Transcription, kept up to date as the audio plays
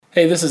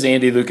Hey, this is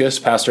Andy Lucas,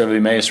 pastor of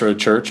Emmaus Road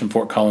Church in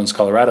Fort Collins,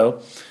 Colorado.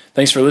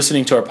 Thanks for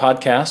listening to our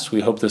podcast.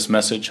 We hope this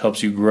message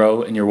helps you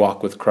grow in your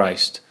walk with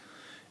Christ.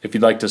 If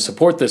you'd like to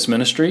support this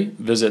ministry,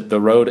 visit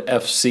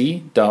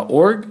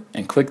theroadfc.org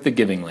and click the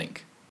giving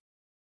link.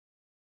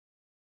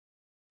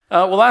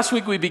 Last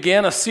week we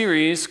began a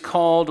series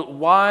called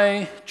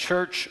Why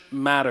Church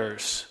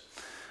Matters.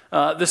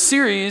 The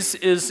series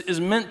is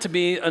meant to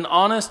be an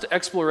honest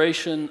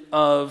exploration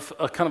of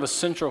a kind of a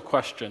central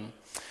question.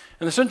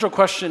 And the central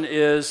question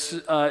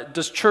is,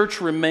 does church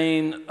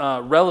remain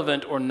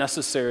relevant or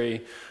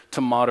necessary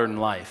to modern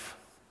life?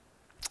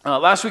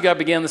 Last week I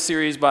began the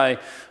series by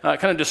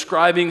kind of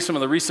describing some of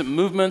the recent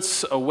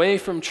movements away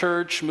from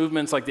church,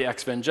 movements like the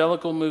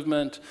evangelical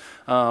movement,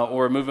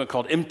 or a movement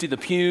called Empty the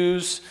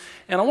Pews.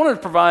 And I wanted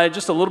to provide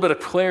just a little bit of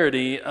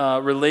clarity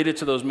related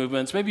to those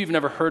movements. Maybe you've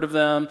never heard of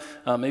them.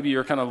 Maybe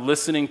you're kind of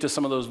listening to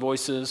some of those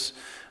voices.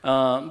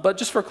 But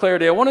just for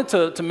clarity, I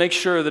wanted to make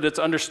sure that it's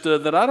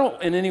understood that I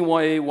don't in any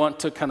way want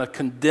to kind of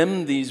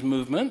condemn these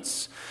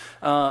movements,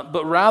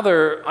 but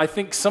rather I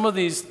think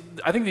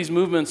these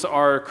movements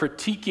are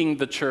critiquing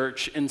the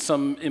church in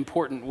some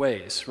important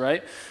ways,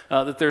 right?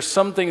 That there's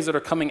some things that are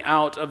coming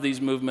out of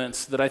these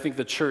movements that I think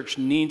the church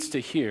needs to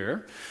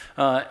hear,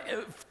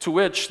 to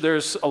which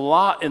there's a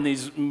lot in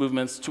these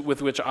movements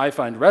with which I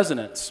find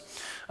resonance.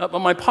 But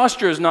my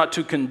posture is not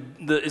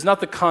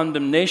the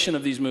condemnation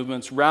of these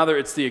movements. Rather,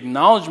 it's the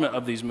acknowledgement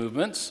of these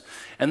movements,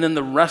 and then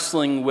the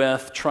wrestling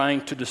with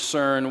trying to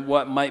discern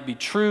what might be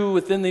true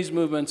within these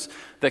movements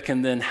that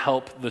can then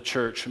help the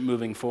church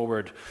moving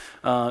forward.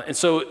 And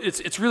so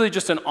it's really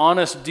just an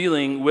honest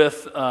dealing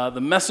with the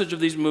message of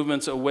these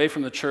movements away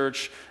from the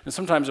church and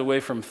sometimes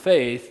away from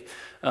faith.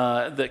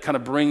 That kind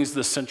of brings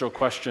this central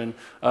question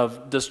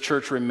of, does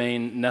church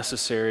remain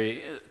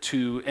necessary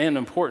to and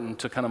important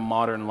to kind of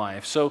modern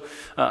life? So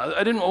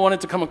I didn't want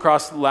it to come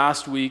across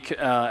last week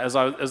as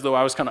though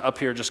I was kind of up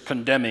here just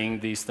condemning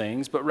these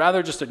things, but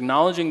rather just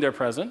acknowledging their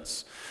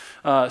presence,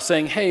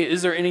 saying, hey,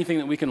 is there anything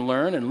that we can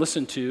learn and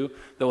listen to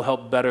that will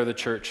help better the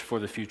church for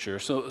the future?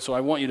 So I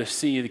want you to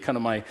see kind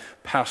of my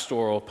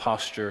pastoral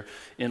posture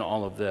in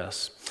all of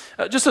this.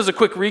 Just as a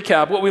quick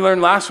recap, what we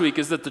learned last week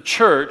is that the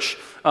church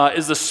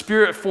is the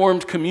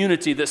spirit-formed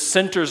community that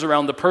centers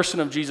around the person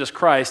of Jesus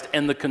Christ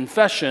and the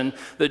confession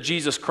that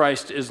Jesus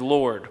Christ is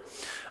Lord.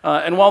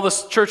 And while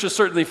this church has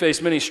certainly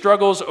faced many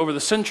struggles over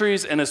the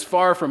centuries and is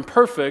far from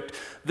perfect,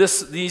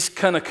 these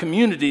kind of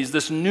communities,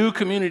 this new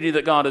community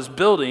that God is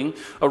building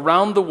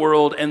around the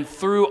world and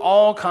through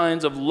all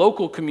kinds of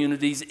local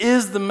communities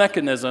is the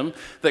mechanism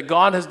that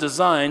God has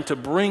designed to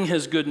bring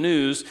His good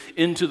news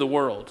into the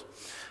world.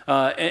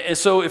 And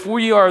so if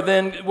we are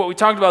then, what we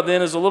talked about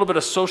then is a little bit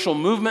of social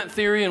movement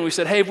theory, and we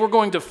said, hey, if we're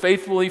going to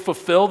faithfully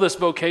fulfill this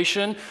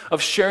vocation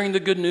of sharing the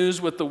good news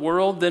with the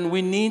world, then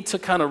we need to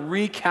kind of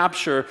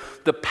recapture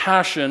the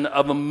passion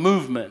of a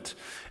movement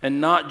and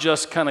not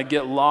just kind of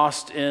get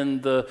lost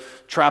in the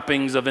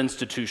trappings of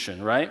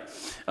institution, right?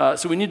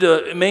 So we need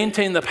to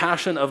maintain the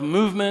passion of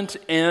movement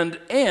and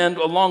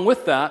along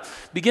with that,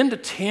 begin to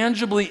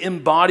tangibly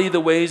embody the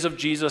ways of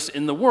Jesus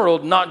in the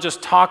world, not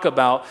just talk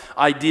about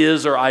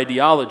ideas or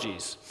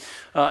ideologies.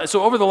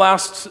 So over the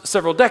last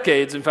several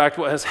decades, in fact,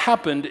 what has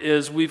happened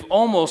is we've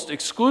almost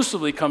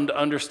exclusively come to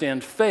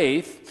understand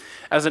faith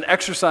as an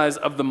exercise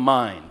of the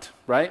mind,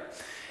 right?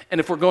 And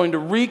if we're going to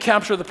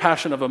recapture the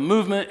passion of a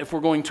movement, if we're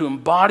going to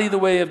embody the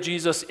way of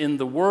Jesus in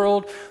the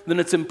world, then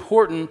it's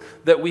important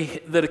that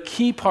a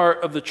key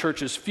part of the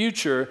church's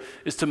future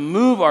is to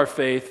move our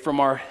faith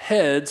from our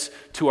heads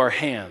to our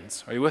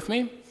hands. Are you with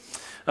me?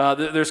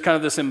 There's kind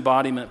of this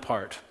embodiment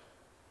part.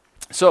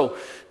 So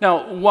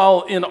now,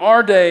 while in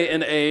our day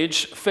and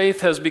age,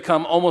 faith has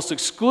become almost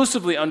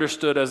exclusively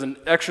understood as an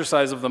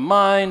exercise of the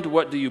mind,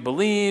 what do you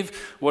believe,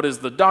 what is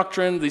the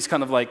doctrine, these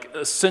kind of like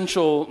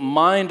essential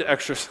mind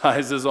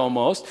exercises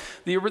almost,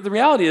 the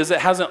reality is it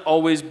hasn't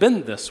always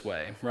been this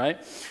way,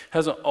 right?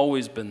 Hasn't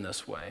always been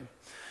this way.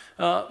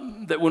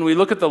 That when we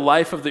look at the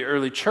life of the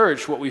early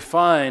church, what we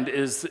find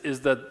is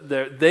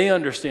that they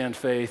understand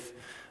faith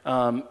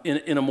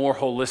in a more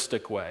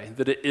holistic way,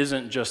 that it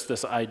isn't just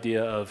this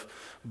idea of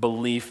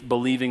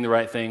believing the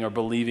right thing or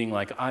believing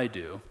like I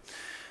do.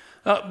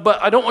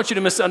 But I don't want you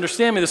to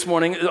misunderstand me this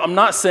morning. I'm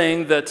not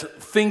saying that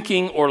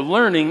thinking or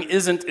learning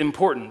isn't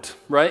important,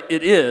 right?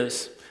 It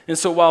is. And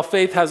so while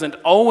faith hasn't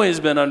always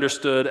been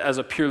understood as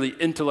a purely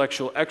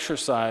intellectual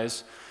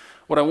exercise,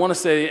 what I want to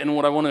say and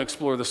what I want to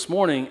explore this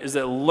morning is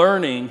that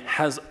learning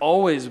has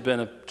always been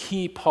a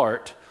key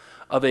part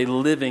of a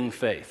living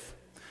faith.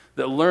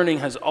 That learning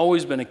has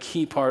always been a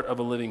key part of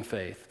a living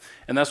faith.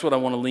 And that's what I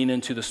want to lean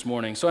into this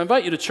morning. So I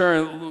invite you to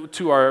turn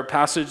to our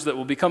passage that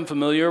will become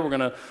familiar.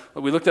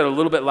 We looked at it a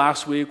little bit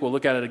last week. We'll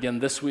look at it again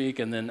this week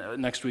and then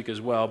next week as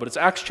well. But it's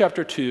Acts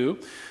chapter 2,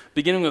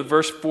 beginning with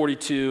verse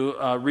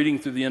 42, reading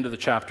through the end of the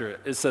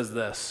chapter. It says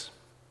this.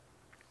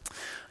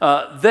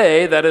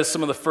 They, that is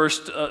some of the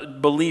first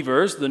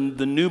believers, the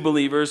new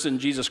believers in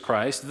Jesus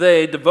Christ,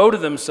 they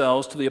devoted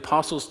themselves to the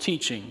apostles'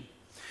 teaching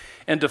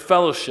and to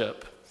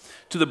fellowship,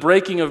 to the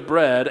breaking of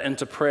bread and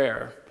to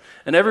prayer.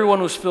 And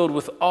everyone was filled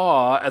with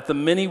awe at the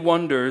many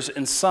wonders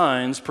and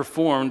signs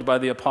performed by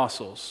the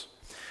apostles.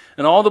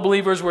 And all the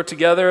believers were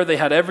together, they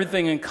had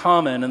everything in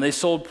common, and they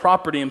sold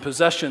property and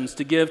possessions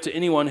to give to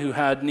anyone who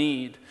had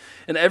need.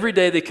 And every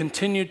day they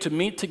continued to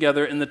meet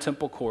together in the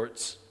temple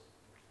courts.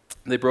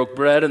 They broke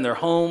bread in their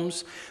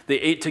homes, they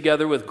ate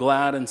together with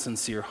glad and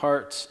sincere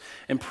hearts,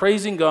 and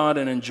praising God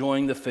and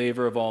enjoying the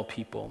favor of all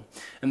people.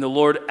 And the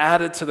Lord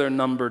added to their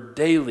number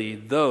daily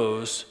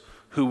those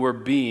who were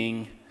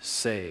being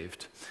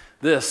saved.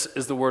 This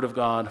is the word of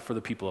God for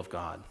the people of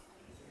God.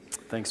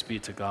 Thanks be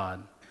to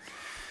God.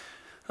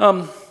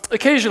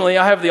 Occasionally,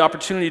 I have the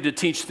opportunity to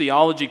teach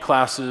theology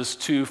classes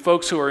to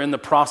folks who are in the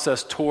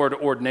process toward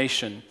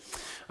ordination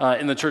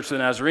in the Church of the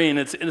Nazarene.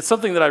 It's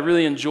something that I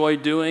really enjoy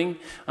doing.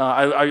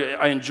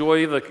 I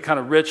enjoy the kind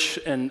of rich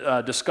and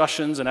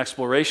discussions and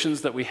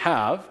explorations that we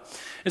have.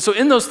 And so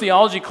in those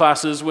theology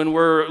classes, when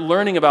we're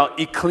learning about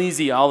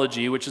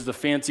ecclesiology, which is the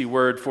fancy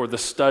word for the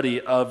study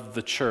of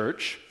the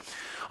church,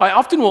 I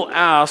often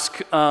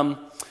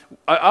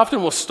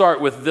will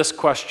start with this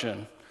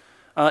question.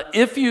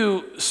 If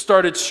you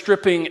started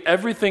stripping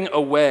everything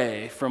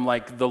away from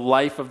like the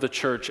life of the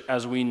church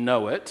as we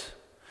know it,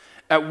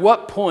 at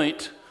what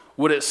point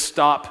would it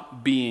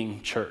stop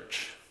being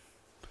church?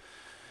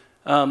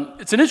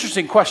 It's an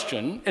interesting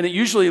question, and it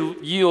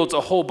usually yields a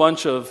whole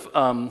bunch of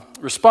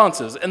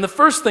responses. And the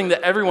first thing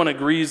that everyone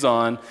agrees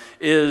on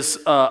is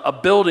a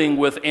building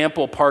with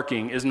ample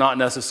parking is not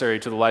necessary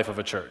to the life of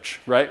a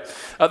church, right?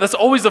 That's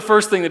always the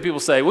first thing that people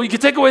say. Well, you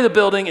could take away the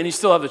building and you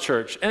still have the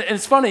church. And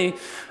it's funny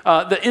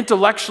that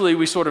intellectually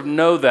we sort of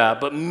know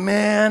that, but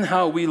man,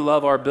 how we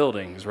love our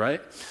buildings,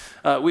 right?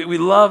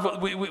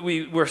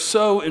 We're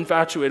so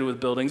infatuated with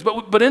buildings,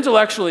 but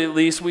intellectually at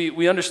least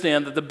we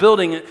understand that the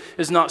building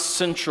is not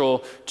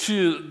central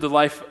to the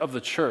life of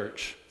the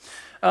church.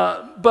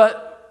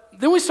 But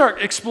then we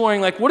start exploring,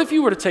 like, what if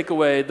you were to take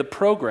away the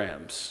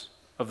programs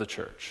of the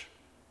church?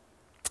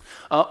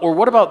 Or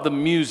what about the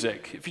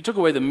music? If you took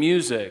away the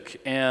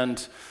music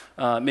and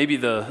maybe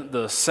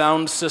the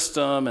sound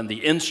system and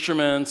the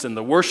instruments and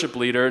the worship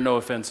leader, no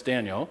offense,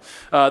 Daniel,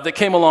 that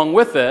came along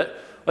with it,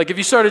 like if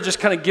you started just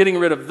kind of getting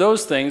rid of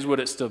those things,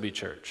 would it still be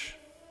church?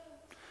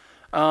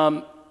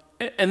 And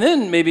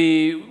then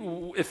maybe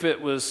what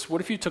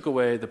if you took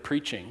away the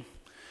preaching?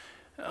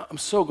 I'm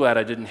so glad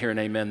I didn't hear an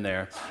amen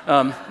there.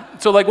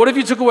 So like, what if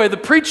you took away the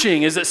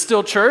preaching? Is it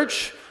still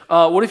church?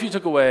 What if you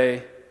took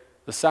away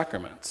the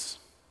sacraments?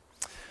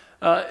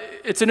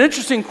 It's an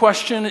interesting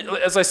question.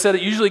 As I said,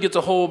 it usually gets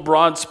a whole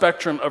broad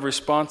spectrum of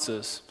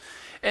responses.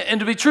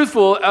 And to be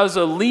truthful, as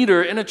a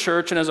leader in a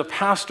church and as a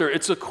pastor,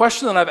 it's a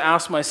question that I've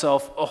asked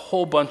myself a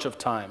whole bunch of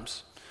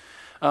times.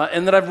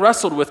 And that I've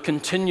wrestled with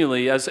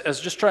continually as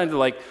just trying to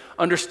like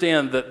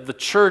understand that the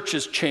church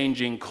is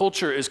changing,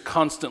 culture is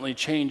constantly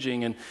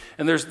changing, and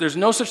there's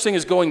no such thing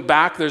as going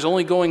back, there's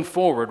only going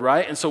forward,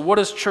 right? And so what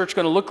is church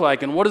going to look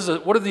like, and what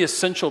are the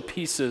essential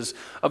pieces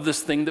of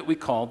this thing that we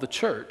call the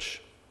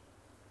church?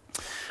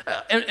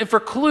 And for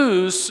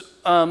clues,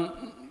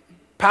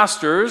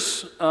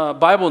 pastors,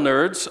 Bible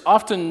nerds,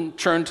 often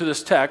turn to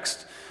this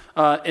text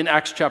in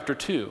Acts chapter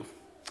 2.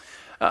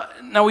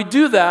 Now we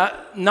do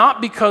that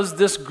not because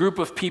this group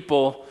of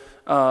people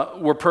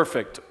were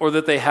perfect or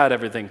that they had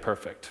everything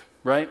perfect,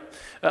 right?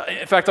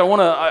 In fact,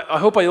 I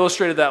hope I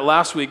illustrated that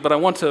last week, but I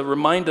want to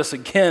remind us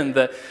again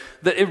that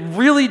it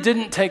really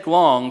didn't take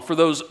long for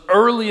those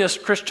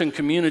earliest Christian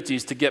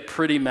communities to get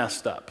pretty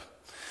messed up.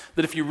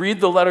 That if you read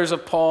the letters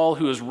of Paul,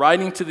 who is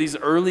writing to these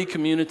early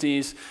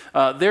communities,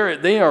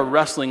 they are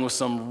wrestling with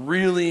some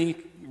really,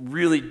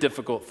 really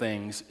difficult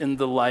things in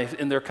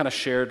their kind of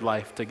shared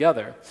life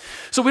together.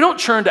 So we don't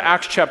turn to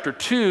Acts chapter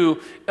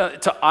 2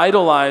 to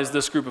idolize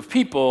this group of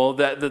people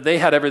that they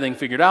had everything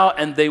figured out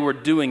and they were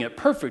doing it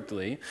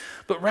perfectly,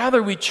 but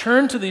rather we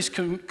turn to these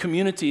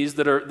communities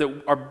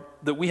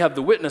that we have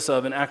the witness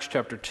of in Acts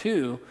chapter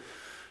 2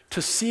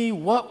 to see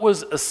what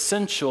was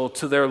essential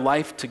to their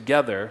life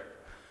together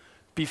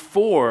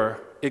before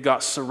it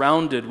got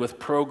surrounded with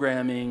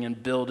programming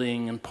and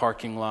building and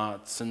parking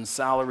lots and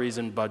salaries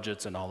and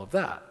budgets and all of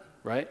that,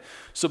 right?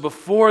 So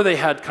before they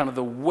had kind of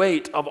the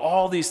weight of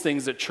all these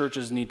things that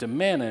churches need to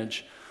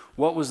manage,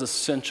 what was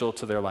essential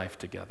to their life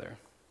together?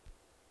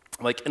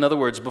 Like, in other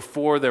words,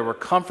 before there were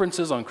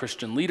conferences on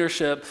Christian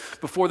leadership,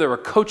 before there were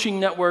coaching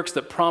networks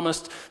that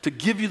promised to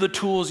give you the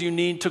tools you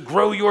need to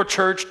grow your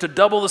church, to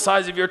double the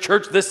size of your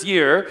church this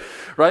year,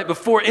 right?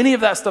 Before any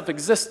of that stuff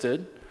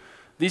existed,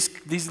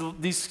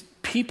 these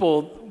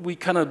people, we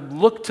kind of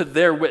look to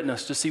their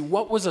witness to see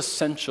what was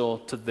essential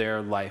to their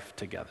life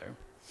together.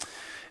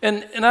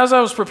 And as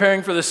I was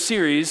preparing for this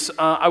series,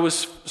 I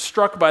was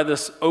struck by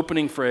this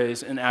opening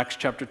phrase in Acts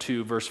chapter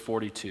 2, verse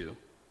 42.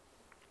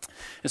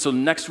 And so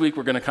next week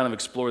we're going to kind of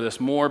explore this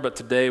more, but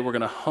today we're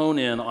going to hone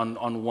in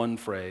on one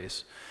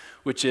phrase,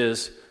 which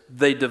is,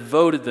 they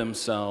devoted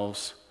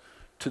themselves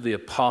to the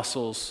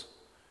apostles'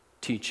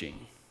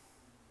 teaching.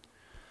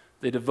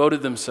 They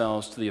devoted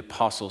themselves to the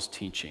apostles'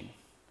 teaching.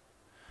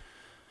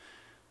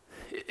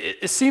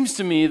 it seems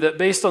to me that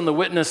based on the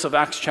witness of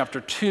Acts chapter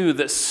 2,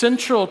 that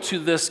central to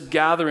this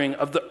gathering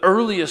of the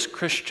earliest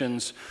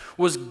Christians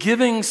was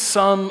giving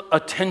some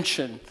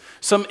attention,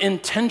 some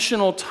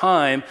intentional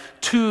time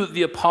to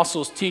the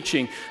apostles'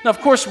 teaching. Now,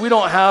 of course, we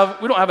don't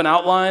have an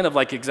outline of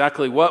like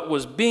exactly what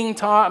was being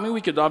taught. I mean,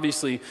 we could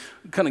obviously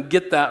kind of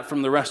get that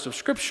from the rest of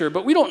Scripture,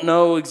 but we don't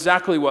know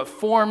exactly what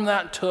form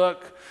that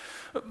took.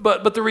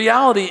 But the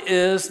reality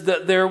is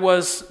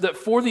that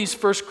for these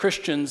first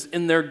Christians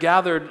in their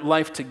gathered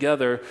life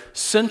together,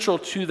 central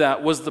to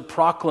that was the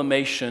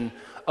proclamation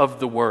of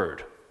the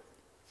Word.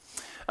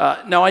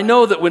 Now, I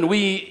know that when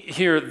we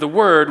hear the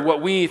Word,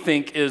 what we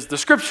think is the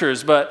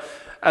Scriptures, but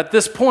at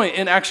this point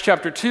in Acts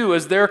chapter 2,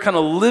 as they're kind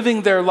of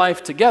living their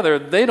life together,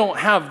 they don't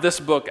have this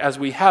book as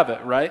we have it,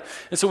 right?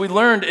 And so we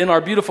learned in our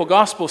Beautiful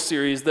Gospel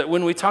series that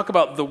when we talk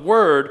about the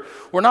Word,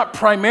 we're not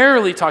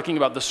primarily talking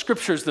about the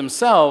Scriptures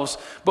themselves,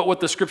 but what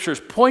the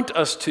Scriptures point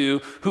us to,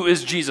 who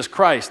is Jesus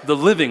Christ, the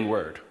living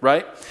Word,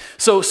 right?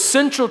 So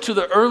central to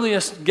the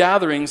earliest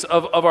gatherings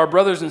of our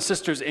brothers and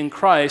sisters in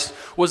Christ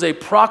was a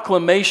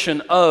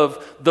proclamation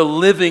of the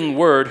living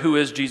Word, who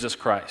is Jesus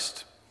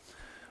Christ.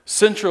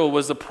 Central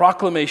was the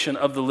proclamation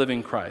of the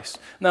living Christ.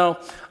 Now,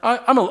 I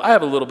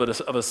have a little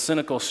bit of a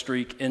cynical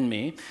streak in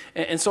me,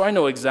 and so I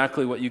know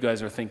exactly what you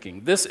guys are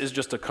thinking. This is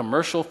just a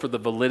commercial for the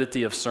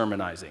validity of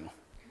sermonizing,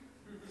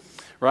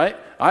 right?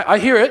 I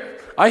hear it.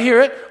 I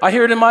hear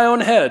it in my own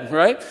head,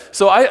 right?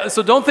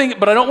 So don't think,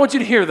 but I don't want you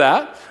to hear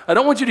that. I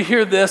don't want you to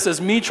hear this as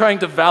me trying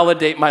to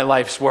validate my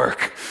life's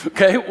work,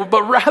 okay?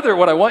 But rather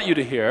what I want you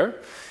to hear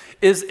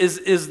is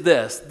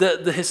this,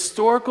 the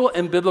historical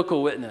and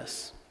biblical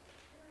witness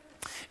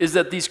is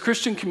that these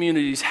Christian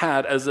communities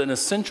had as an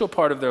essential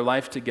part of their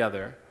life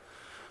together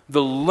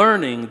the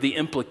learning, the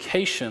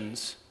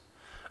implications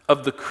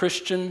of the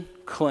Christian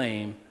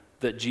claim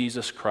that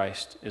Jesus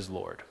Christ is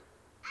Lord.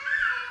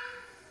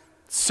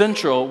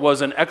 Central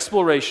was an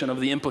exploration of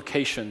the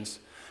implications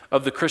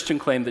of the Christian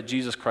claim that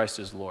Jesus Christ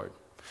is Lord.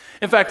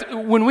 In fact,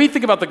 when we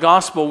think about the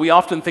gospel, we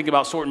often think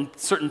about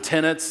certain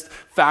tenets,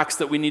 facts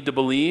that we need to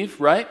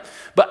believe, right?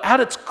 But at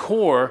its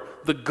core,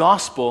 the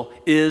gospel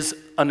is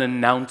an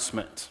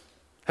announcement.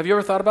 Have you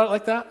ever thought about it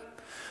like that?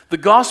 The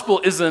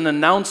gospel is an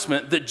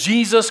announcement that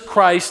Jesus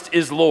Christ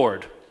is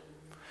Lord.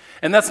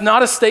 And that's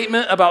not a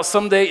statement about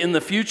someday in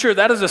the future.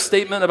 That is a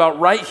statement about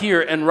right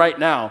here and right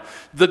now.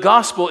 The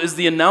gospel is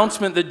the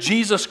announcement that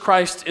Jesus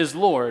Christ is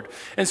Lord.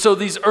 And so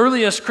these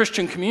earliest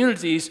Christian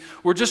communities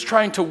were just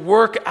trying to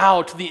work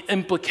out the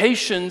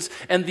implications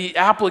and the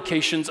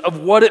applications of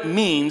what it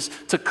means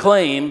to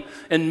claim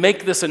and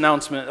make this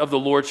announcement of the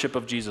lordship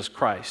of Jesus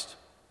Christ.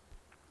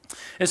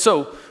 And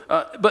so,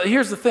 but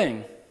here's the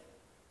thing.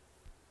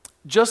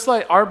 Just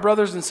like our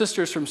brothers and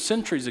sisters from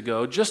centuries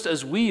ago, just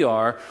as we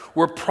are,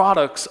 were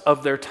products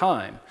of their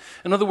time.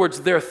 In other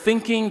words, their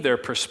thinking, their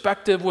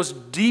perspective was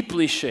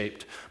deeply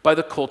shaped by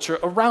the culture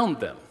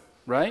around them,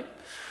 right?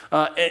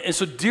 And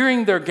so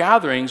during their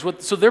gatherings,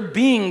 so they're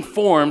being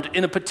formed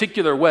in a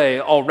particular way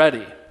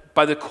already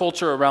by the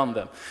culture around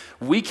them.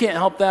 We can't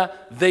help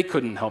that. They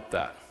couldn't help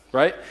that,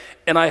 right?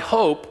 And I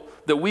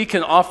hope that we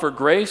can offer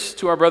grace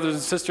to our brothers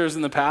and sisters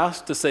in the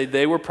past to say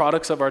they were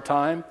products of our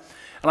time.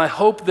 And I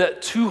hope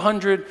that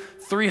 200,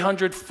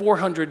 300,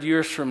 400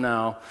 years from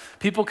now,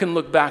 people can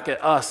look back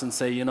at us and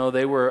say,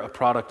 they were a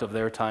product of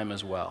their time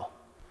as well.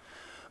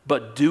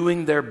 But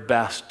doing their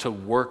best to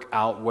work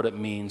out what it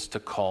means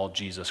to call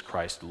Jesus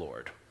Christ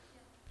Lord.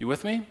 You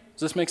with me? Does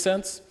this make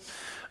sense?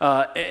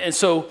 And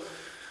so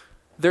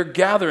their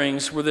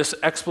gatherings were this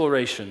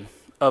exploration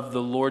of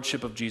the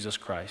lordship of Jesus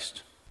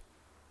Christ.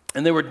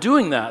 And they were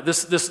doing that.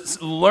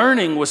 This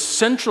learning was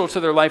central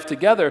to their life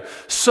together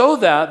so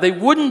that they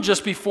wouldn't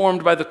just be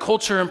formed by the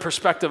culture and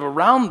perspective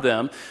around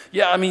them.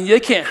 Yeah,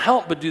 they can't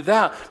help but do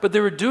that. But they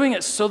were doing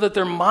it so that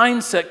their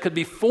mindset could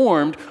be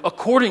formed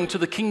according to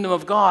the kingdom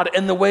of God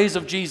and the ways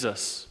of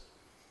Jesus.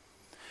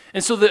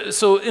 And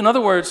so in other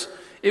words,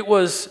 it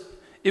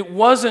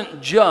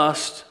wasn't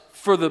just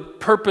for the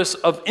purpose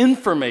of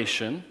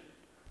information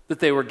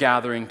that they were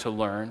gathering to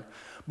learn,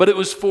 but it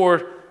was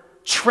for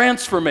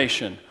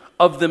transformation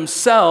of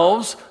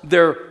themselves,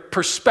 their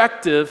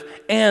perspective,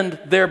 and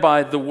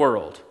thereby the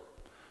world.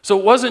 So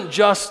it wasn't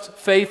just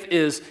faith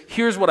is,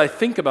 here's what I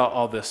think about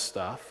all this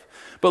stuff,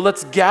 but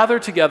let's gather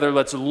together,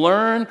 let's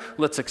learn,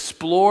 let's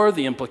explore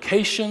the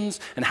implications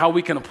and how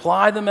we can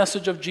apply the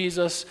message of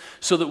Jesus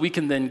so that we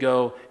can then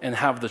go and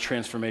have the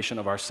transformation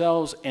of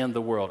ourselves and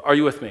the world. Are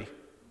you with me?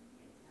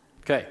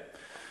 Okay.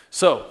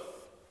 So,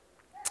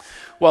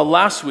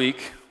 last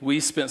week we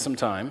spent some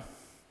time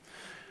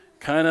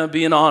kind of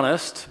being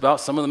honest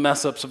about some of the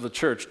mess ups of the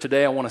church.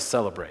 Today I want to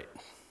celebrate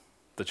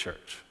the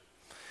church.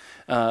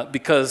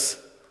 Because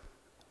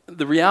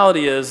the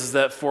reality is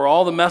that for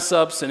all the mess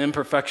ups and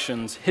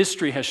imperfections,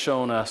 history has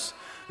shown us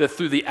that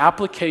through the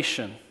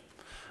application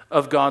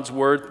of God's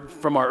word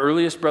from our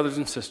earliest brothers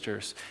and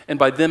sisters, and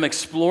by them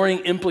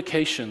exploring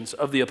implications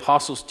of the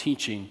apostles'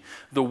 teaching,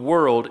 the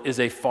world is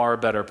a far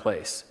better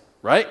place.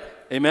 Right?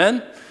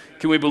 Amen?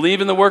 Can we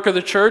believe in the work of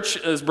the church,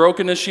 as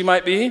broken as she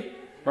might be?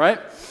 Right?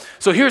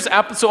 So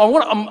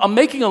I'm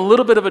making a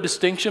little bit of a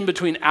distinction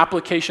between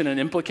application and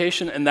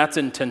implication, and that's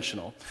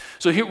intentional.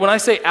 So here, when I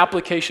say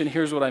application,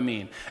 here's what I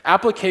mean.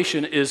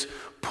 Application is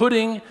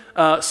putting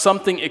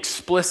something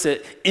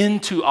explicit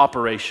into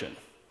operation.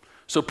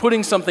 So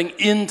putting something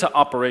into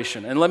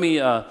operation. And let me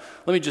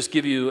just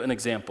give you an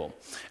example.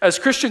 As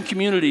Christian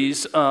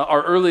communities,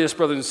 our earliest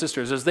brothers and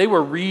sisters, as they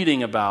were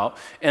reading about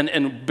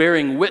and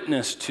bearing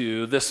witness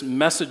to this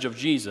message of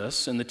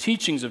Jesus and the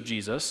teachings of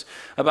Jesus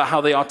about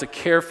how they ought to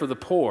care for the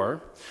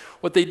poor,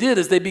 what they did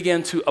is they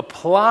began to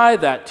apply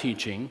that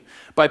teaching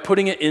by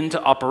putting it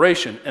into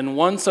operation. And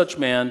one such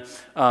man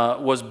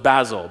was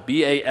Basil,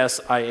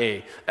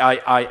 B-A-S-I-A-I-L,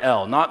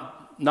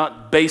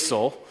 not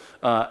Basil,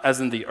 as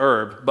in the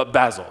herb, but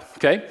Basil,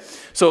 okay?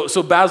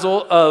 So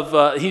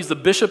Basil, he's the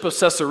bishop of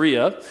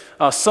Caesarea,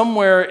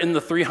 somewhere in the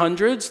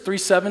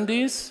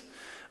 370s,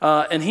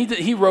 and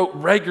he wrote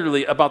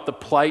regularly about the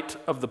plight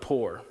of the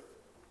poor.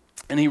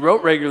 And he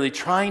wrote regularly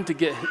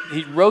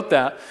he wrote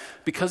that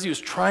because he was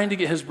trying to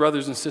get his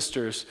brothers and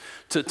sisters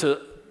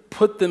to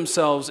put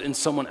themselves in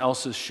someone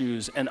else's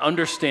shoes and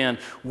understand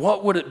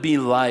what would it be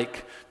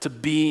like to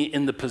be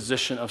in the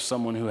position of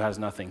someone who has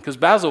nothing. Because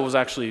Basil was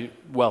actually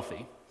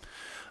wealthy.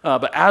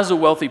 But as a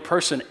wealthy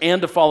person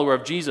and a follower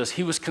of Jesus,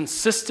 he was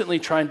consistently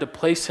trying to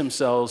place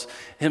himself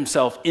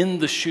in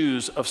the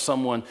shoes of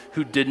someone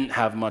who didn't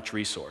have much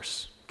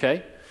resource,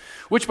 okay?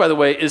 Which, by the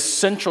way, is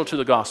central to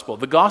the gospel.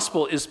 The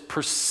gospel is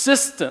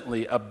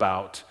persistently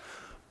about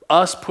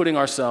us putting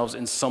ourselves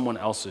in someone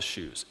else's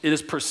shoes. It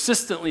is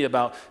persistently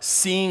about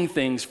seeing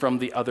things from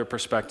the other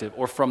perspective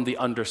or from the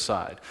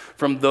underside,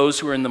 from those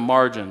who are in the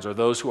margins or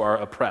those who are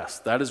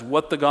oppressed. That is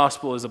what the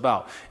gospel is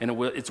about, and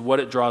it's what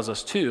it draws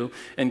us to,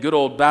 and good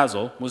old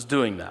Basil was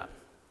doing that.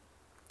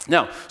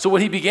 Now, so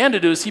what he began to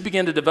do is he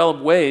began to develop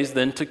ways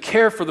then to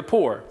care for the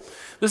poor.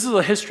 This is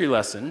a history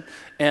lesson,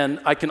 and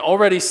I can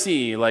already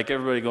see like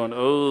everybody going,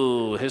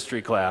 oh,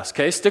 history class.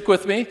 Okay, stick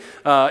with me.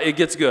 It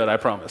gets good, I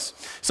promise.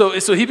 So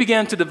he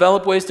began to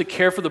develop ways to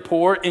care for the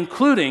poor,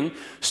 including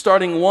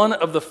starting one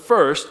of the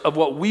first of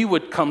what we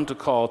would come to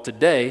call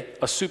today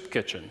a soup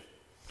kitchen.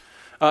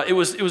 It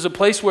was a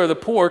place where the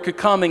poor could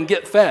come and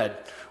get fed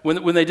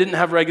when they didn't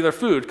have regular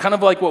food, kind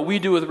of like what we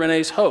do with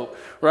Renee's Hope,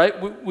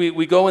 right?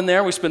 We go in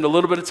there, we spend a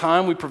little bit of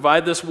time, we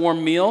provide this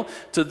warm meal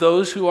to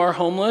those who are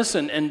homeless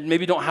and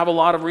maybe don't have a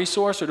lot of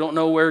resource or don't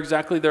know where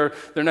exactly their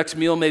next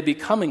meal may be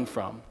coming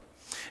from.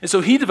 And so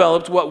he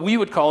developed what we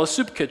would call a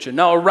soup kitchen.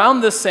 Now,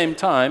 around this same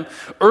time,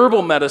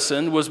 herbal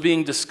medicine was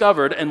being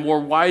discovered and more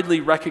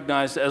widely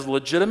recognized as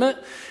legitimate.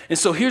 And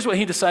so here's what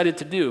he decided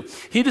to do.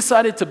 He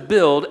decided to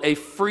build a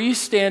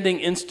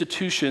freestanding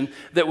institution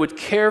that would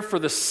care for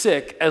the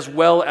sick as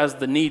well as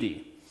the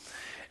needy.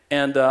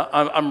 And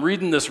I'm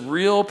reading this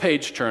real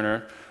page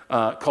turner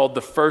called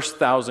The First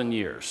 1,000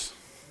 Years.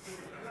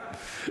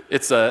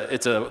 It's a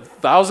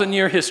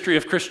 1,000-year history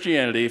of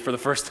Christianity for the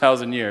first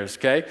 1,000 years,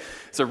 okay?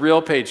 It's a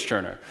real page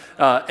turner.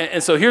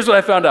 And so here's what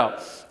I found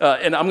out.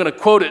 And I'm going to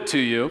quote it to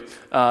you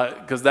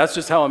because that's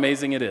just how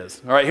amazing it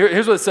is. All right,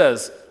 here's what it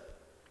says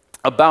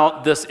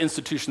about this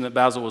institution that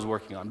Basil was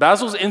working on.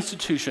 Basil's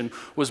institution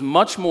was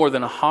much more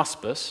than a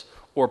hospice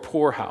or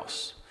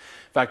poorhouse.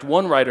 In fact,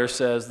 one writer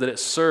says that it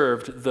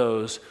served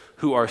those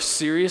who are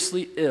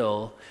seriously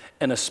ill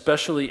and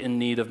especially in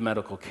need of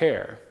medical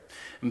care.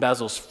 And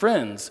Basil's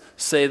friends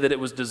say that it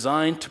was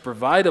designed to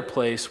provide a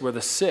place where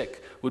the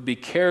sick would be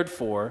cared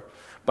for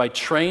by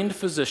trained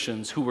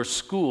physicians who were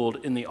schooled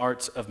in the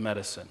arts of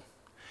medicine.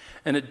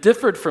 And it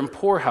differed from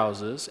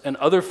poorhouses and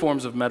other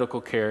forms of medical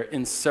care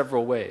in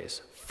several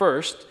ways.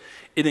 First,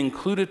 it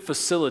included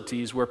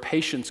facilities where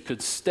patients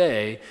could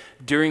stay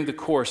during the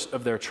course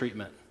of their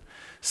treatment.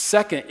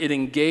 Second, it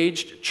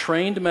engaged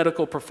trained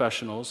medical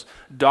professionals,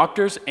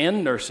 doctors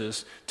and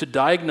nurses, to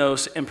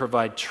diagnose and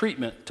provide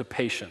treatment to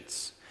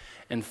patients.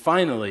 And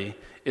finally,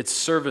 its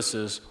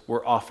services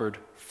were offered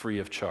free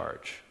of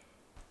charge.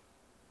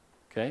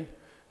 Okay?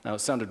 Now, it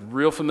sounded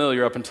real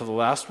familiar up until the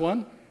last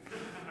one.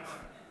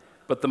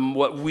 But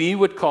what we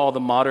would call the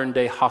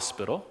modern-day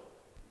hospital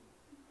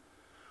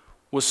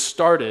was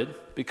started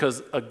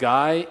because a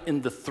guy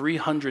in the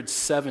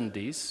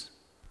 370s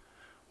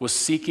was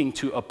seeking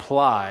to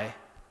apply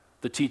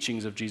the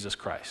teachings of Jesus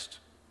Christ.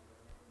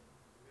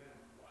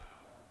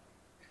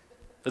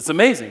 That's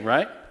amazing,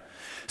 right?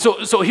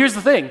 So here's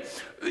the thing.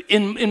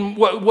 In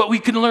what we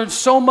can learn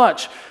so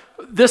much,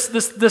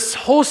 this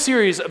whole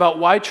series about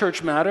why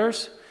church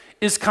matters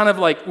is kind of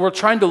like we're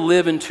trying to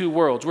live in two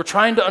worlds. We're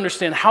trying to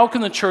understand how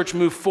can the church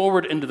move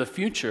forward into the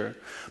future.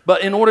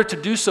 But in order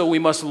to do so, we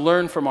must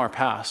learn from our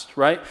past,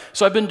 right?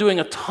 So I've been doing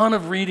a ton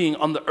of reading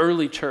on the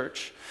early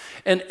church.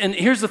 And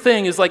here's the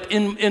thing is like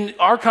in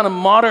our kind of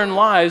modern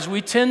lives,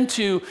 we tend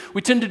to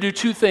do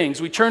two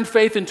things. We turn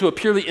faith into a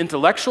purely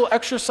intellectual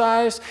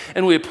exercise,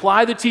 and we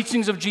apply the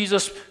teachings of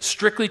Jesus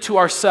strictly to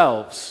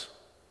ourselves.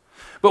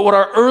 But what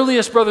our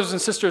earliest brothers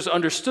and sisters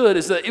understood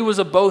is that it was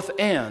a both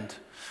and.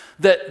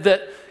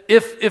 That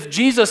if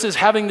Jesus is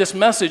having this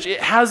message, it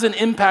has an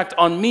impact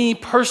on me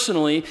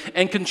personally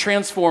and can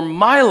transform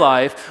my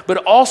life, but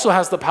it also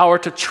has the power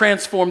to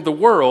transform the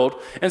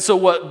world. And so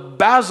what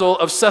Basil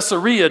of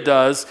Caesarea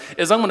does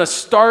is I'm going to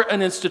start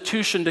an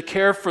institution to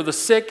care for the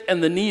sick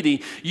and the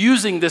needy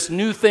using this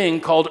new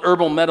thing called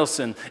herbal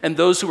medicine and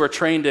those who are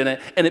trained in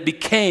it, and it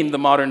became the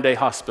modern day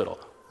hospital.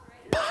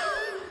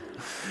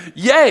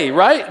 Yay,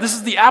 right? This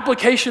is the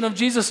application of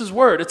Jesus'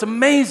 word. It's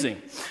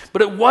amazing.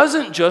 But it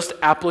wasn't just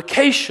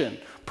application,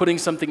 putting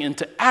something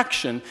into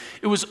action.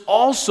 It was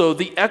also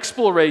the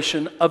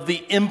exploration of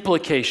the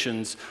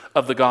implications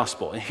of the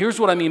gospel. And here's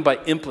what I mean by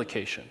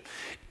implication.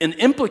 An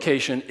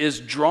implication is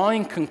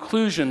drawing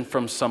conclusion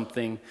from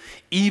something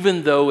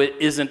even though it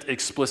isn't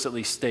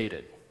explicitly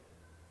stated.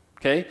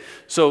 Okay?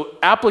 So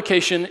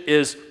application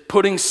is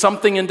putting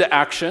something into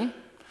action.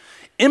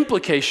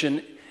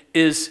 Implication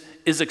is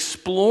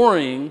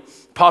exploring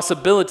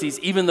possibilities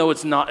even though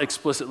it's not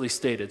explicitly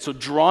stated. So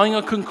drawing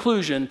a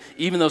conclusion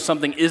even though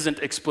something isn't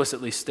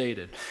explicitly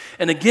stated.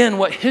 And again,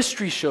 what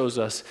history shows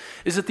us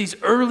is that these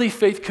early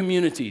faith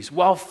communities,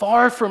 while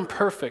far from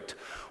perfect,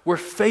 were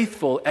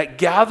faithful at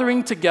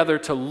gathering together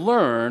to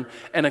learn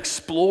and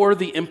explore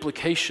the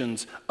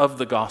implications of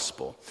the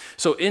gospel.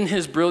 So in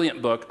his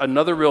brilliant book,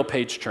 another real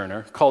page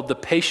turner called The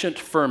Patient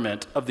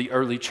Ferment of the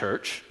Early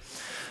Church,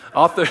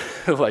 author,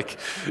 like,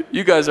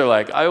 you guys are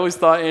like, I always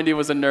thought Andy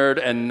was a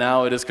nerd, and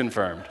now it is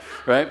confirmed,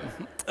 right?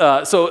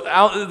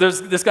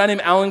 There's this guy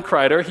named Alan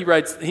Kreider. He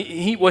writes,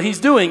 what he's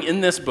doing in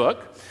this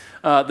book,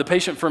 The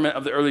Patient Ferment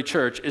of the Early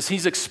Church, is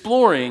he's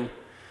exploring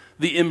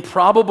the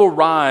improbable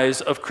rise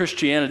of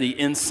Christianity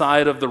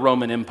inside of the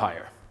Roman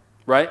Empire,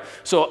 right?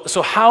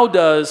 So how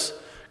does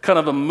kind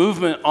of a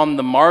movement on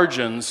the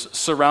margins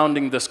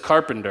surrounding this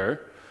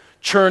carpenter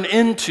churn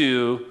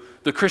into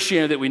the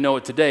Christianity that we know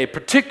it today,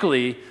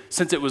 particularly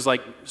since it was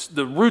like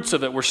the roots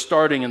of it were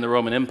starting in the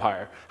Roman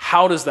Empire?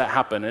 How does that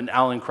happen? And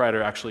Alan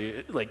Kreider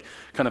actually like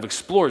kind of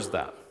explores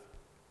that.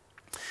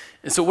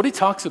 And so what he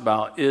talks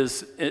about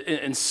is,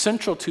 and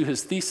central to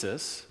his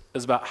thesis,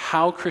 is about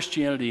how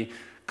Christianity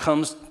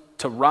comes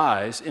to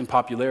rise in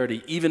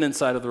popularity even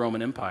inside of the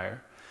Roman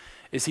Empire,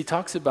 is he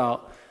talks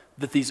about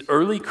that these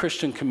early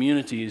Christian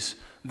communities,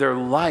 their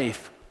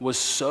life was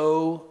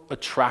so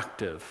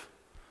attractive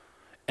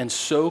and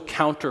so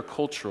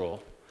countercultural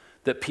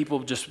that people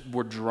just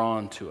were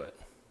drawn to it.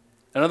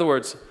 In other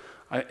words,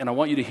 I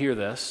want you to hear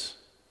this,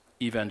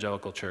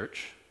 evangelical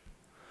church,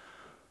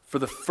 for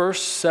the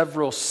first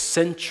several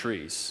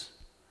centuries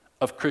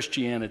of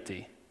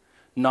Christianity,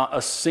 not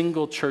a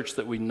single church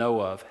that we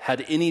know of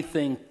had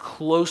anything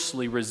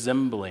closely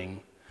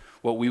resembling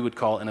what we would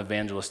call an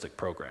evangelistic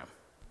program.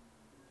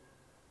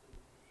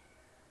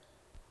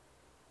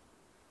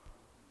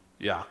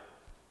 Yeah,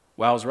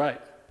 Wow's right.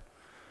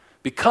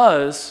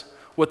 Because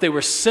what they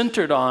were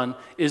centered on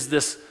is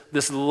this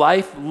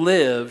life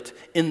lived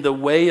in the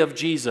way of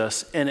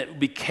Jesus, and it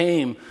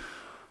became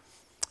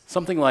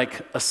something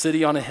like a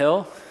city on a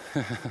hill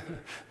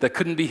that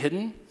couldn't be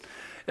hidden.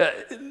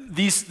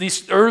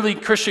 These early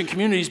Christian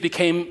communities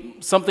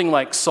became something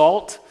like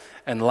salt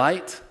and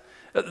light.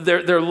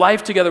 Their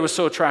life together was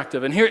so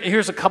attractive. And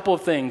here's a couple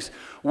of things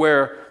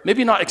where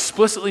maybe not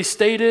explicitly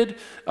stated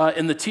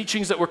in the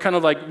teachings that were kind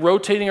of like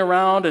rotating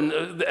around,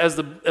 and as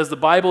the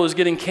Bible is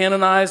getting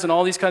canonized and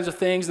all these kinds of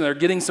things, and they're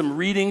getting some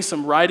readings,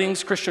 some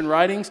writings, Christian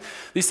writings,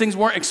 these things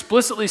weren't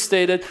explicitly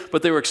stated,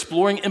 but they were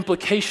exploring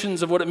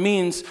implications of what it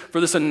means for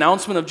this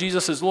announcement of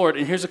Jesus as Lord.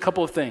 And here's a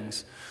couple of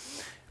things.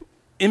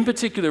 In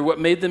particular, what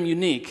made them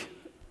unique,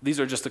 these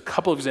are just a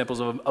couple of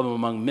examples of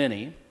among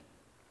many,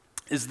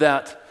 is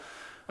that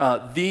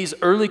these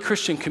early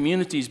Christian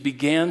communities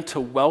began to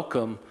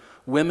welcome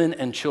women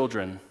and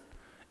children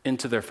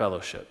into their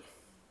fellowship.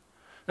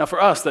 Now,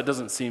 for us, that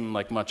doesn't seem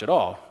like much at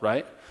all,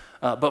 right?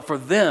 But for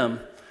them,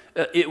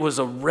 it was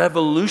a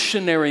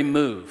revolutionary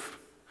move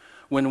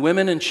when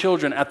women and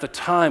children at the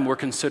time were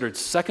considered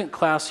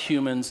second-class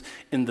humans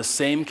in the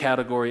same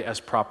category as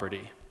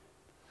property.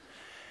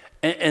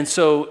 And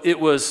so it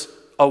was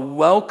a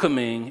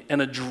welcoming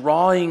and a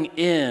drawing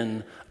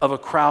in of a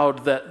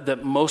crowd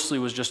that mostly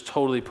was just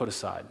totally put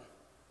aside,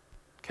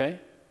 okay?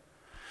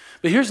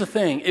 But here's the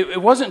thing. It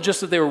wasn't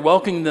just that they were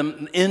welcoming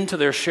them into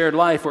their shared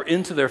life or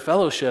into their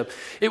fellowship.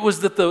 It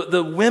was that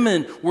the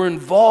women were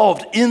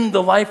involved in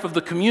the life of the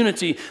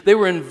community. They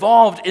were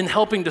involved in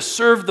helping to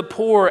serve the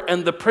poor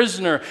and the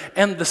prisoner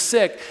and the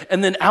sick.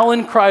 And then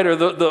Alan Kreider,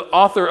 the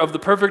author of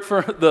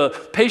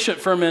the Patient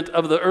Ferment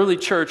of the Early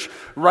Church,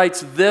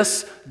 writes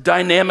this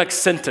dynamic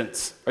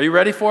sentence. Are you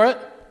ready for it?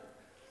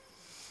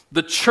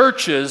 The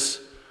churches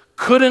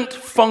couldn't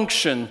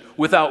function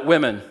without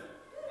women.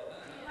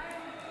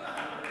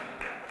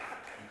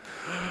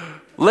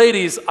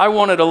 Ladies, I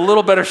wanted a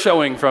little better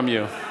showing from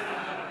you,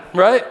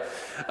 right?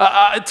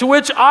 To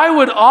which I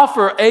would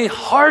offer a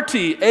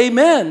hearty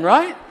amen,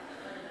 right?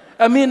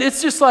 I mean,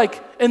 it's just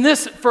like, and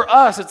this, for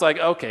us, it's like,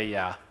 okay,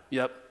 yeah,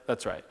 yep,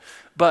 that's right.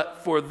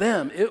 But for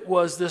them, it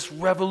was this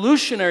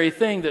revolutionary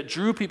thing that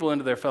drew people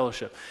into their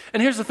fellowship.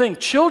 And here's the thing,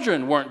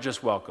 children weren't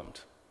just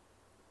welcomed.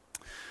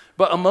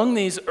 But among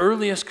these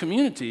earliest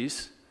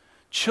communities,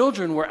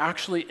 children were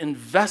actually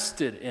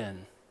invested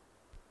in.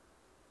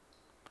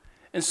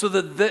 And so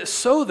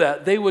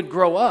that they would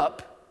grow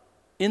up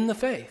in the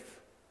faith.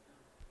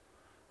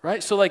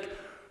 Right? So like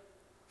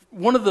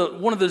one of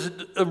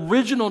the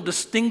original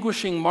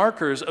distinguishing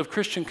markers of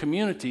Christian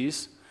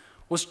communities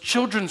was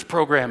children's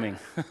programming.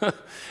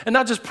 And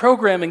not just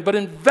programming, but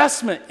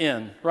investment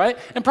in, right?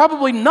 And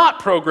probably not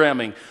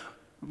programming.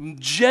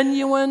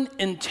 Genuine,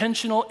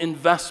 intentional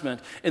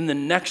investment in the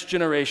next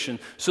generation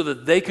so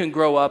that they can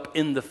grow up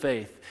in the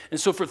faith. And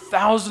so for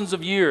thousands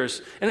of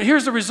years, and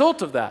here's the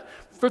result of that.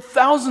 For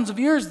thousands of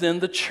years then,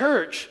 the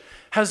church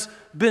has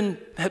been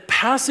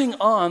passing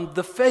on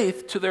the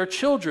faith to their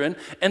children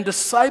and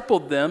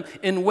discipled them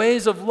in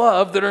ways of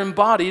love that are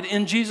embodied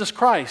in Jesus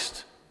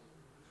Christ.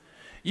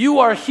 You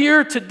are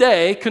here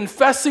today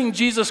confessing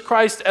Jesus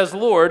Christ as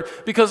Lord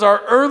because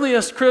our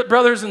earliest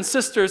brothers and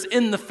sisters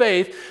in the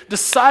faith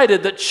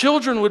decided that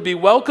children would be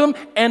welcome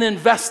and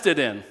invested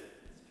in.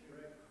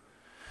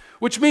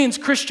 Which means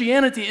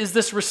Christianity is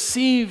this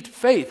received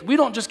faith. We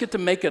don't just get to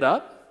make it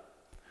up.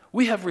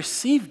 We have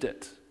received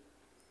it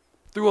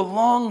through a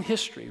long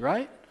history,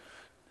 right?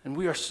 And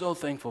we are so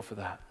thankful for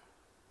that.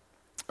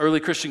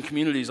 Early Christian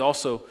communities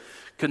also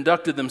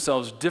conducted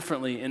themselves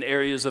differently in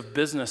areas of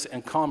business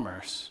and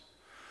commerce.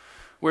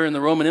 Where in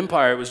the Roman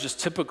Empire, it was just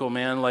typical,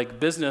 man, like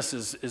business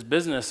is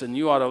business, and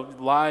you ought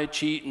to lie,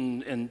 cheat,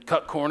 and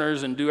cut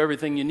corners and do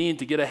everything you need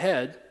to get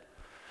ahead.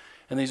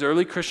 And these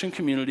early Christian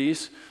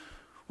communities,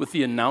 with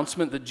the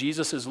announcement that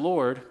Jesus is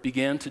Lord,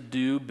 began to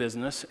do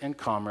business and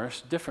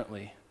commerce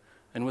differently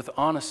and with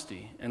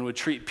honesty, and would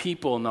treat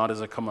people not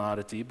as a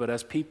commodity, but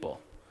as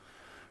people,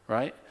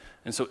 right?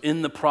 And so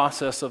in the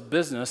process of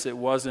business, it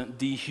wasn't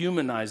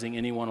dehumanizing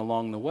anyone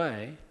along the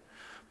way,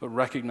 but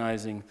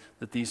recognizing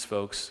that these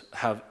folks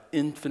have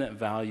infinite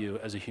value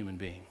as a human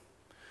being.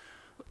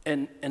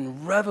 And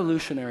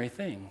revolutionary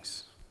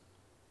things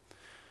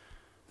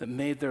that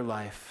made their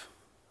life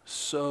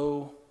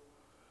so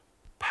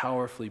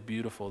powerfully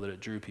beautiful that it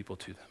drew people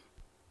to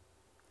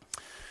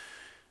them.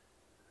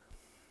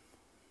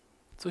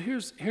 So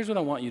here's what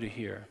I want you to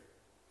hear.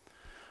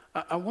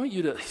 I want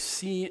you to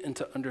see and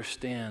to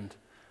understand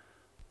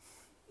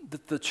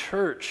that the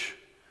church,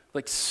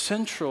 like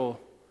central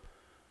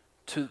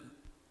to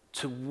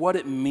what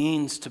it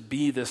means to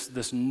be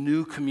this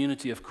new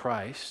community of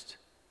Christ,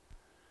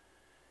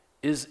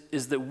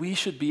 is that we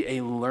should be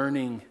a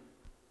learning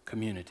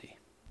community.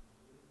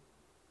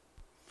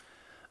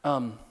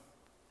 In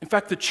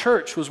fact, the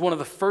church was one of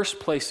the first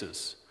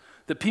places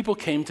that people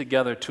came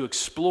together to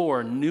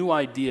explore new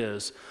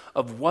ideas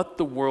of what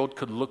the world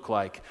could look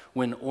like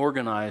when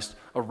organized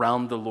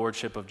around the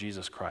lordship of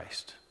Jesus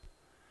Christ.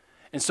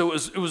 And so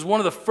it was one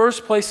of the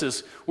first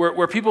places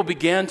where people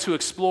began to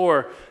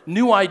explore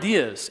new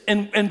ideas.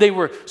 And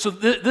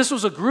this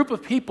was a group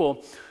of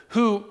people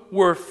who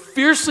were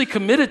fiercely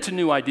committed to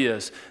new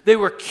ideas. They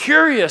were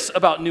curious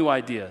about new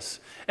ideas.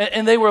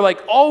 And they were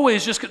like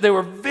always they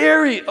were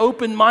very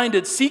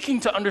open-minded, seeking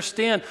to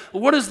understand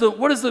what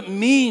does it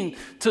mean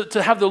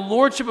to have the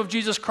lordship of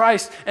Jesus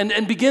Christ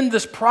and begin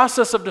this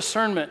process of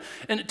discernment.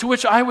 And to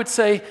which I would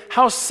say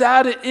how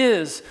sad it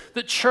is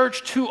that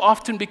church too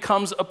often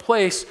becomes a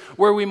place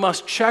where we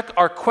must check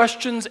our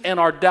questions and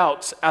our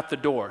doubts at the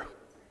door.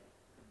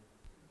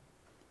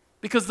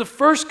 Because the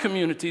first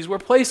communities were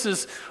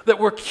places that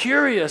were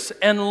curious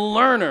and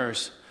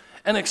learners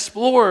and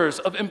explorers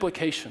of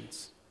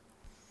implications.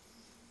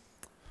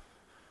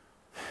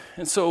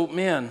 And so,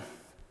 man,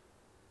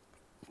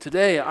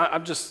 today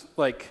I'm just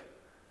like,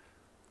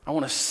 I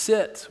want to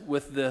sit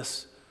with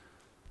this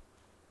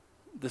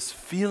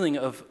feeling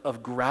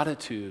of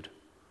gratitude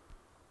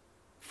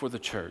for the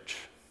church.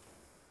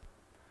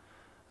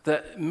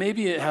 That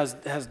maybe it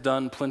has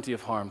done plenty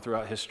of harm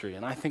throughout history.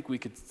 And I think we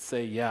could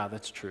say, yeah,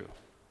 that's true,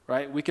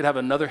 right? We could have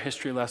another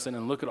history lesson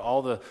and look at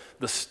all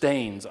the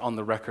stains on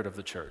the record of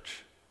the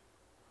church.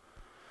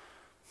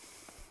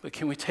 But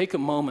can we take a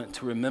moment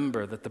to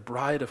remember that the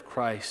bride of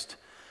Christ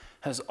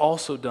has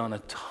also done a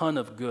ton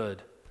of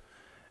good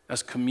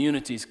as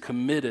communities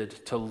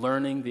committed to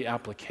learning the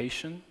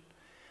application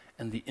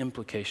and the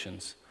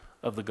implications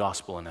of the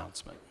gospel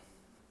announcement?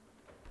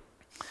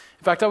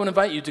 In fact, I would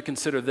invite you to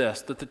consider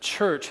this, that the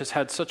church has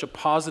had such a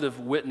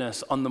positive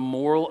witness on the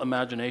moral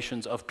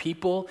imaginations of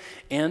people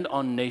and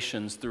on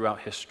nations throughout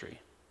history,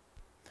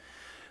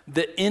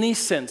 that any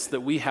sense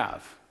that we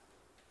have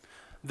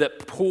that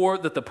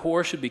the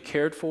poor should be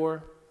cared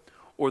for,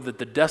 or that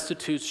the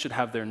destitute should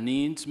have their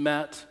needs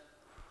met,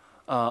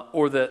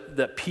 or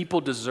that people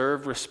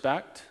deserve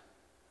respect,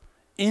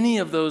 any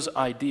of those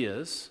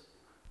ideas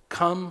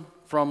come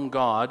from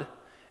God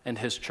and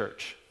His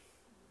church.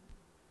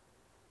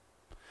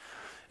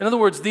 In other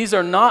words, these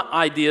are not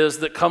ideas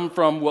that come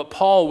from what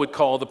Paul would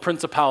call the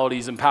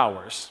principalities and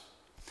powers.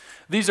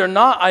 These are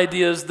not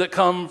ideas that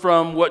come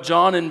from what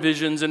John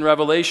envisions in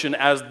Revelation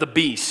as the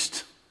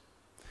beast.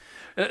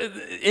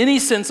 Any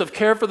sense of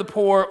care for the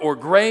poor or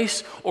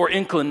grace or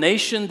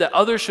inclination that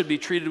others should be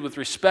treated with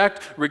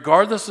respect,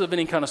 regardless of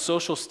any kind of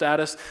social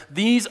status,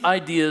 these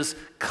ideas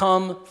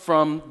come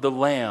from the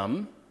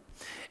Lamb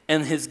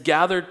and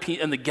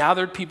the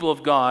gathered people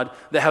of God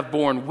that have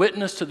borne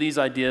witness to these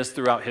ideas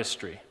throughout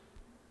history.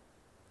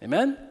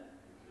 Amen?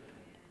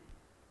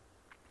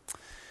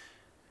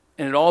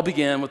 And it all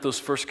began with those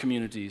first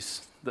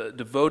communities that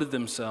devoted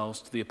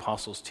themselves to the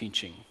apostles'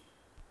 teaching.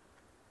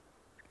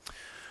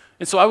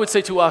 And so I would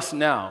say to us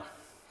now,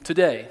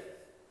 today,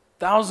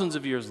 thousands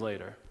of years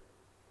later,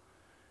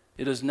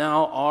 it is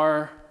now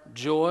our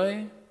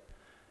joy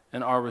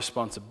and our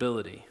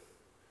responsibility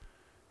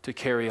to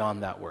carry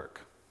on that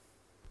work.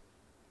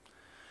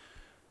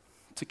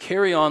 To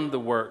carry on the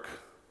work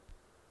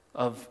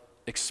of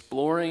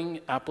exploring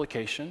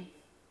application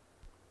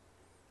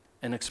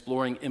and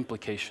exploring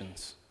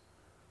implications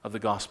of the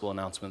gospel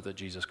announcement that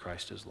Jesus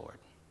Christ is Lord.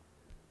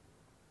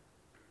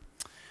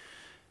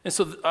 And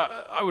so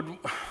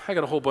I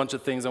got a whole bunch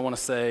of things I want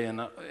to say,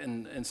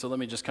 and so let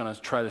me just kind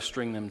of try to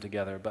string them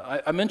together.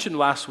 But I mentioned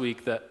last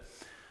week that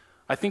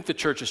I think the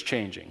church is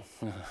changing.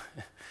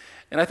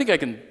 And I think I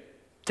can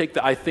take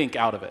the I think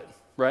out of it,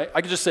 right? I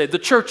could just say the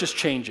church is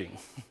changing.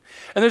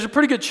 And there's a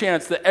pretty good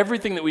chance that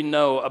everything that we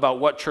know about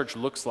what church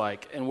looks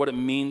like and what it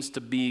means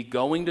to be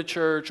going to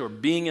church or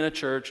being in a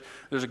church,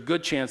 there's a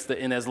good chance that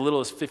in as little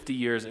as 50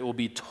 years it will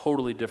be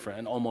totally different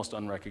and almost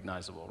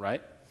unrecognizable,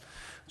 right?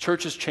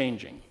 Church is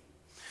changing.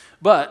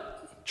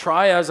 But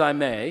try as I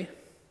may,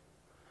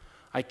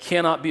 I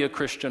cannot be a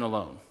Christian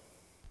alone.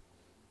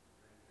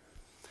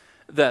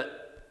 That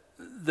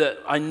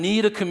I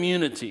need a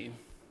community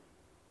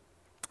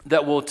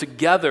that will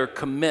together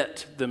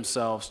commit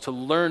themselves to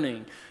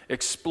learning,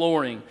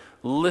 exploring,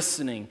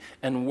 listening,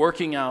 and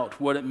working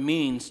out what it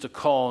means to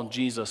call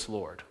Jesus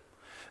Lord.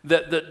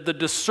 That the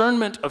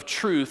discernment of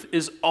truth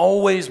is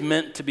always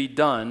meant to be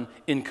done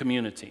in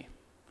community,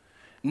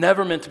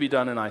 never meant to be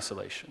done in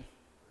isolation,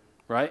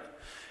 right?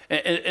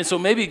 And so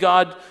maybe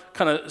God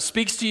kind of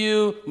speaks to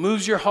you,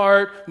 moves your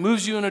heart,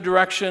 moves you in a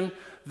direction,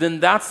 then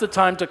that's the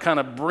time to kind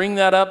of bring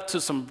that up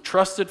to some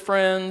trusted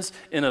friends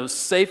in a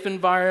safe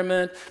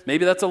environment.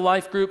 Maybe that's a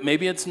life group,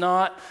 maybe it's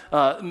not.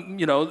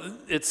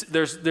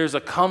 There's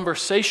a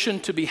conversation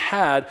to be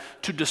had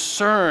to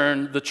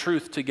discern the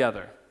truth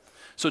together.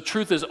 So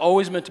truth is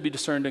always meant to be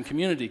discerned in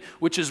community,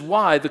 which is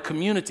why the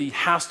community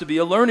has to be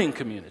a learning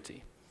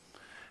community.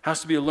 Has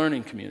to be a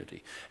learning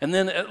community. And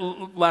then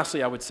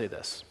lastly, I would say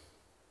this.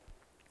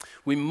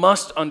 We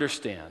must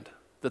understand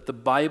that the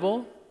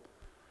Bible,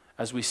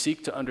 as we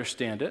seek to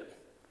understand it,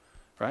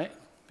 right?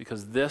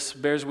 Because this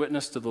bears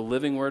witness to the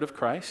living word of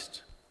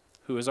Christ,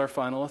 who is our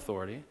final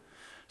authority.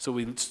 So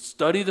we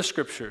study the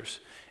scriptures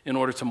in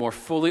order to more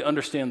fully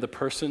understand the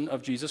person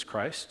of Jesus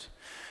Christ.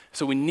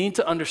 So we need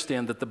to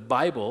understand that the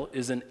Bible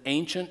is an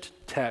ancient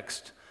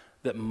text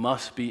that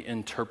must be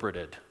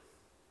interpreted,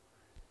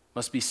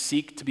 must be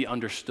seek to be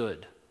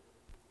understood,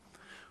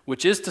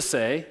 which is to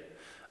say,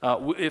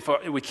 if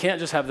we can't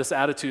just have this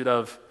attitude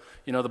of,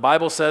 the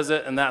Bible says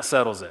it and that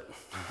settles it,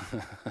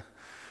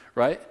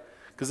 right?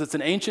 Because it's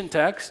an ancient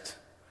text,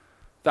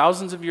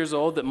 thousands of years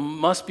old, that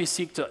must be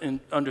seek to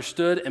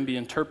understood and be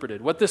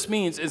interpreted. What this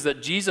means is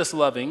that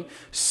Jesus-loving,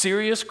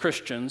 serious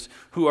Christians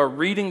who are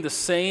reading the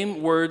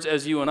same words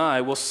as you and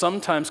I will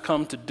sometimes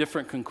come to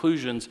different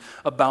conclusions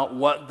about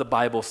what the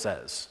Bible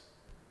says.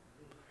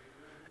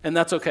 And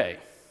that's okay.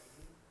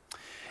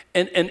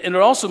 And it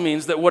also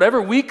means that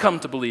whatever we come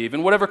to believe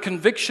and whatever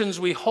convictions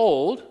we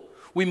hold,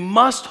 we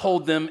must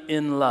hold them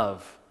in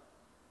love.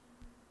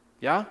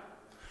 Yeah?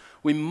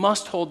 We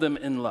must hold them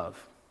in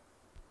love.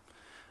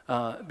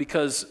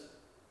 Because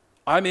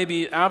I may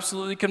be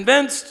absolutely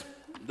convinced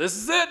this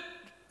is it.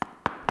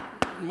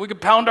 We could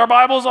pound our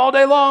Bibles all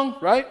day long,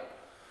 right?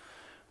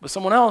 But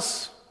someone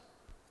else,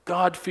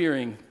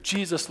 God-fearing,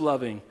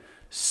 Jesus-loving,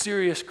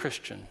 serious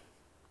Christian,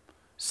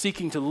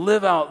 seeking to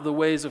live out the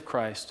ways of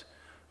Christ,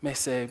 may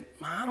say,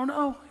 I don't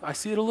know, I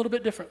see it a little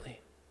bit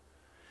differently.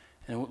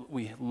 And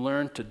we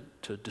learn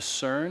to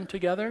discern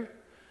together,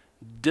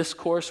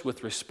 discourse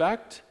with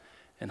respect,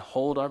 and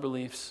hold our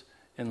beliefs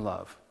in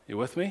love. You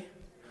with me?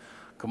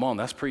 Come on,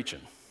 that's preaching.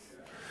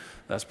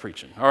 That's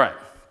preaching. All right.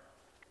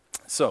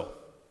 So,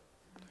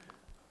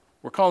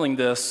 we're calling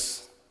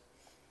this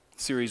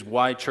series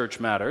Why Church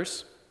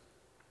Matters.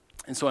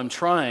 And so I'm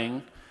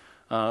trying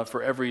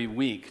for every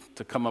week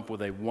to come up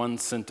with a one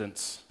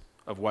sentence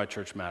of why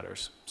church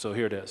matters. So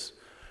here it is.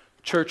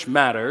 Church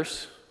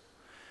matters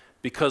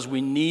because we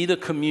need a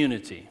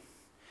community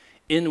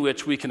in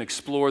which we can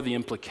explore the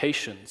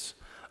implications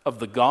of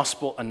the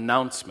gospel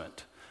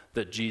announcement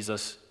that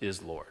Jesus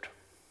is Lord.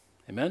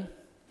 Amen?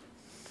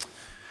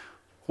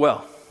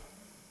 Well,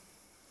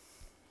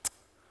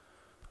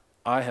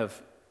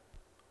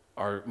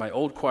 my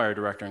old choir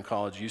director in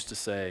college used to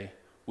say,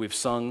 we've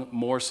sung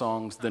more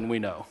songs than we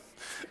know.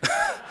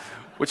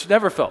 Which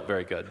never felt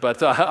very good,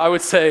 but I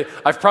would say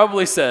I've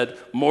probably said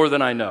more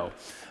than I know.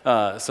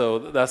 So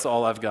that's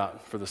all I've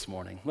got for this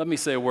morning. Let me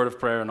say a word of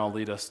prayer and I'll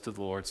lead us to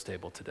the Lord's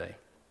table today.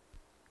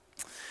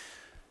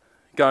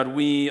 God,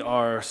 we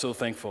are so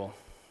thankful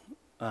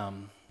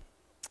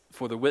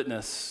for the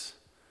witness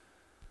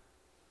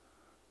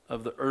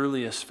of the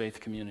earliest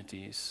faith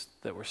communities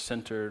that were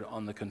centered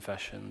on the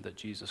confession that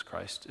Jesus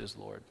Christ is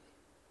Lord.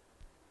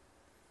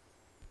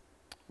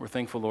 We're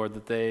thankful, Lord,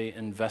 that they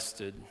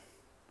invested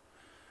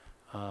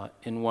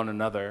in one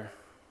another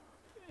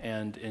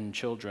and in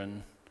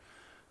children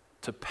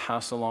to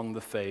pass along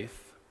the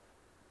faith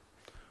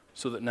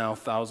so that now,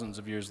 thousands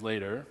of years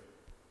later,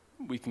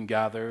 we can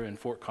gather in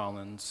Fort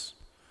Collins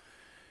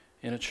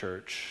in a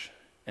church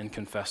and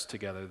confess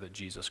together that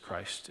Jesus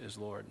Christ is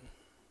Lord.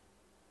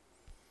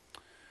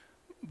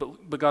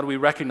 But God, we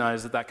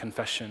recognize that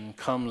confession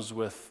comes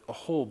with a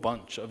whole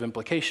bunch of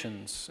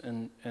implications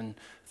and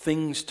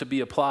things to be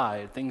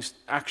applied,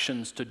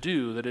 actions to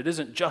do, that it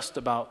isn't just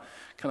about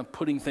kind of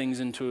putting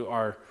things into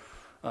our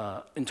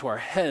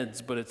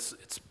heads, but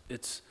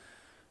it's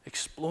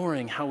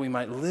exploring how we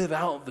might live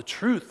out the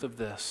truth of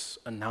this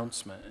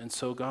announcement. And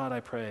so, God, I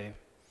pray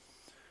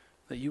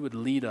that you would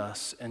lead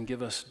us and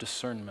give us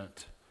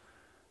discernment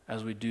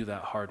as we do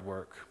that hard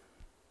work.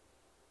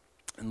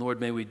 And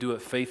Lord, may we do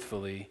it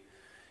faithfully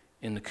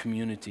in the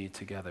community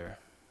together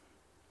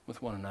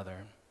with one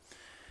another.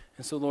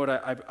 And so, Lord,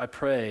 I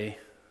pray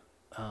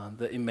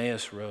that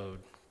Emmaus Road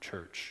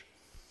Church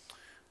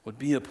would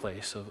be a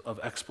place of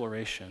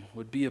exploration,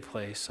 would be a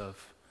place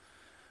of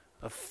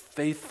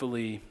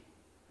faithfully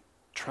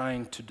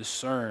trying to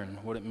discern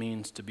what it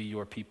means to be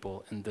your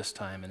people in this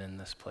time and in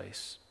this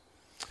place.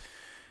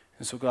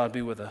 And so, God,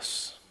 be with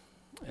us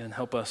and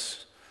help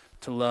us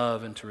to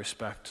love and to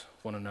respect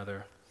one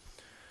another.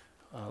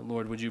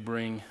 Lord, would you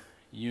bring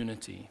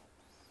unity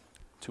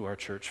to our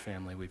church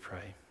family, we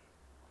pray.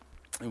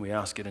 And we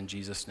ask it in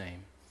Jesus'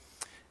 name.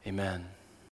 Amen.